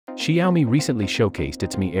Xiaomi recently showcased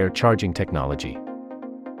its Mi Air charging technology,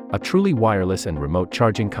 a truly wireless and remote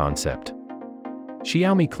charging concept.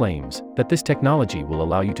 Xiaomi claims that this technology will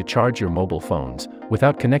allow you to charge your mobile phones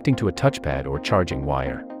without connecting to a touchpad or charging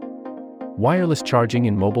wire. Wireless charging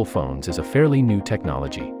in mobile phones is a fairly new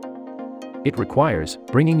technology. It requires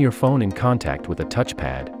bringing your phone in contact with a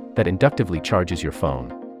touchpad that inductively charges your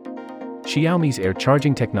phone. Xiaomi's Air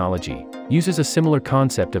charging technology uses a similar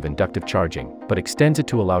concept of inductive charging, but extends it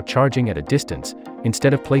to allow charging at a distance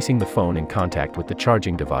instead of placing the phone in contact with the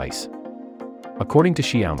charging device. According to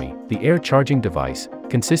Xiaomi, the Air charging device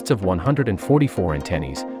consists of 144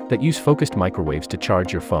 antennas that use focused microwaves to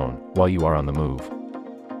charge your phone while you are on the move.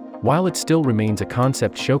 While it still remains a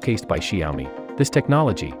concept showcased by Xiaomi, this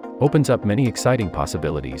technology opens up many exciting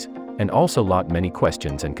possibilities and also many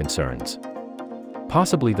questions and concerns.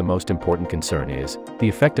 Possibly the most important concern is the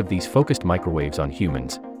effect of these focused microwaves on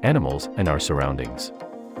humans, animals, and our surroundings.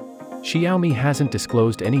 Xiaomi hasn't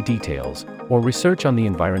disclosed any details or research on the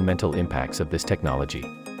environmental impacts of this technology.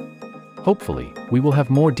 Hopefully, we will have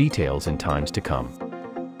more details in times to come.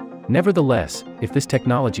 Nevertheless, if this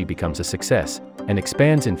technology becomes a success and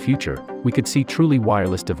expands in future, we could see truly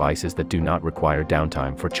wireless devices that do not require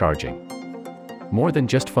downtime for charging. More than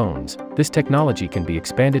just phones, this technology can be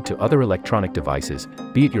expanded to other electronic devices,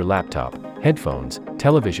 be it your laptop, headphones,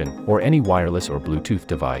 television, or any wireless or Bluetooth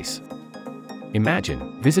device.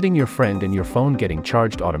 Imagine visiting your friend and your phone getting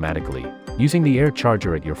charged automatically, using the Air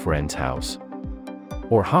charger at your friend's house.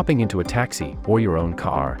 Or hopping into a taxi or your own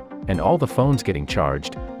car, and all the phones getting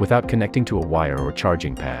charged without connecting to a wire or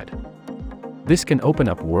charging pad. This can open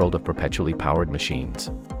up a world of perpetually powered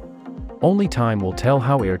machines. Only time will tell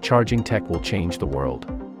how Air charging tech will change the world.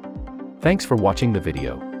 Thanks for watching the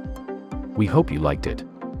video. We hope you liked it.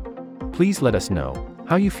 Please let us know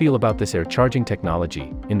how you feel about this Air charging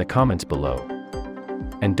technology in the comments below.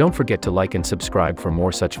 And don't forget to like and subscribe for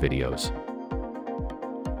more such videos.